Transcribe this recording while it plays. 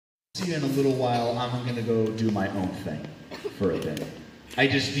See, in a little while, I'm going to go do my own thing for a bit. I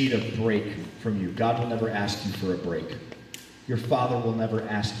just need a break from you. God will never ask you for a break. Your father will never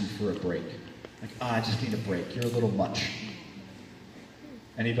ask you for a break. Like, I just need a break. You're a little much.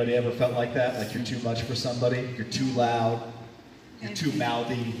 Anybody ever felt like that? Like you're too much for somebody? You're too loud. You're too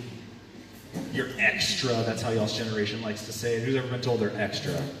mouthy. You're extra. That's how y'all's generation likes to say it. Who's ever been told they're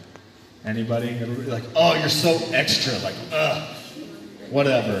extra? Anybody? Everybody like, oh, you're so extra. Like, ugh.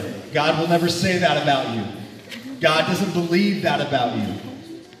 Whatever. God will never say that about you. God doesn't believe that about you.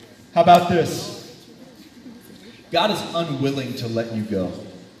 How about this? God is unwilling to let you go.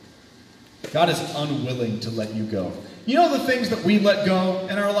 God is unwilling to let you go. You know the things that we let go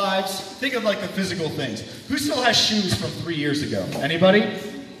in our lives? Think of like the physical things. Who still has shoes from 3 years ago? Anybody?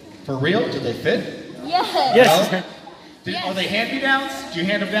 For real? Did they fit? Yes. Yes. No? Yes. Are they hand-me-downs? Do you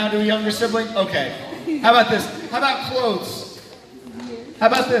hand them down to a younger sibling? Okay. How about this? How about clothes? How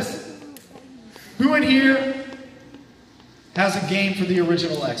about this? Who in here has a game for the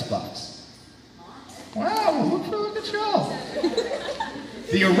original Xbox? Wow, look at y'all.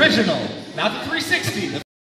 The original, not the 360.